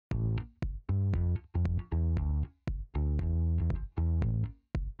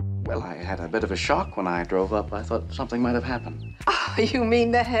Well, I had a bit of a shock when I drove up. I thought something might have happened. Oh, you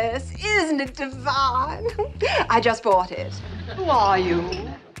mean the hearse? Isn't it divine? I just bought it. Who are you?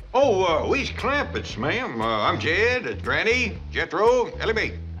 Oh, we's Clampets, ma'am. I'm Jed, Granny, Jethro, Ellie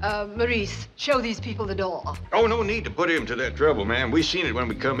Mae. Maurice, show these people the door. Oh, no need to put him to that trouble, ma'am. We seen it when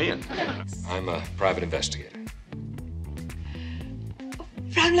we come in. I'm a private investigator.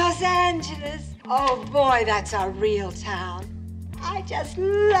 From Los Angeles. Oh, boy, that's a real town. I just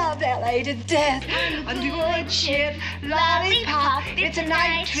love L.A. to death. On the good ship, lollipop, it's a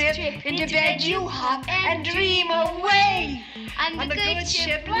night trip. Into bed you hop and dream away. On the good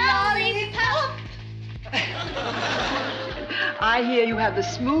ship, lollipop. I hear you have the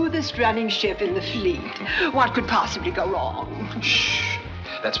smoothest running ship in the fleet. What could possibly go wrong? Shh.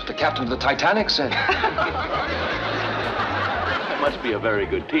 That's what the captain of the Titanic said. Must be a very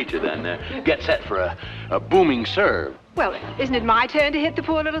good teacher, then. Get set for a booming serve. Well, isn't it my turn to hit the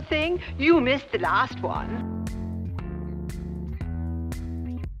poor little thing? You missed the last one.